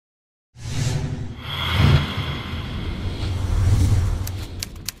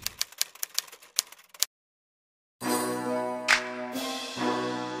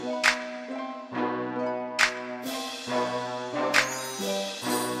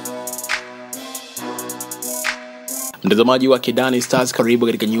Mtazamaji wa Kidani Stars, karibu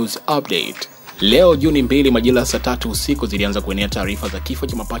katika news update. Leo Juni 2 majira saa 3 usiku zilianza kuenea taarifa za kifo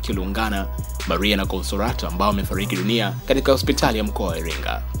cha Mapacha Walioungana, Maria na Consolatha ambao wamefariki dunia katika hospitali ya mkoa wa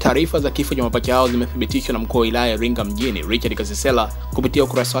Iringa. Taarifa za kifo cha mapacha hao zimethibitishwa na mkuu wa wilaya Iringa mjini Richard Kasesela kupitia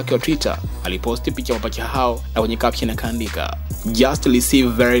ukurasa wake wa Twitter. Aliposti picha ya mapacha hao na kwenye caption akaandika, "Just receive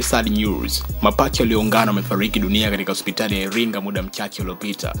very sad news. Mapacha Walioungana wamefariki dunia katika hospitali ya Iringa muda mchache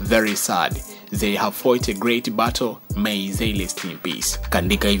uliopita. Very sad. They have fought a great battle. May they rest in peace."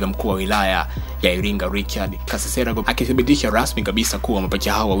 Kaandika hivyo mkuu wa wilaya ya Iringa Richard Kasesela akithibitisha rasmi kabisa kuwa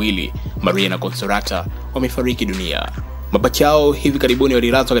mapacha hao wawili, Maria na Consolatha, wamefariki dunia. Mapacha hao hivi karibuni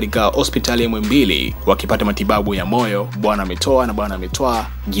walilazwa katika hospitali ya Muhimbili wakipata matibabu ya moyo. Bwana ametoa na Bwana ametoa,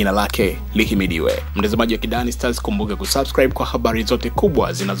 jina lake lihimidiwe. Mtazamaji wa Kidani Stars, kumbuka kusubscribe kwa habari zote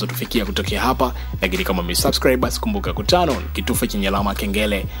kubwa zinazotufikia kutokea hapa, lakini kama umesubscribe basi kumbuka kutano kitufe chenye alama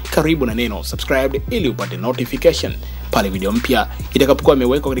kengele karibu na neno subscribe ili upate notification pale video mpya itakapokuwa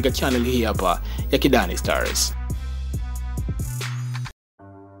imewekwa katika channel hii hapa ya Kidani Stars.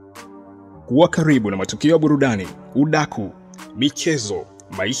 Kuwa karibu na matukio ya burudani, udaku, michezo,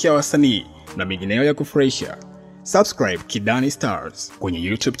 maisha ya wasanii na mengineyo ya kufurahisha. Subscribe Kidani Stars kwenye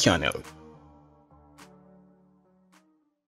YouTube channel.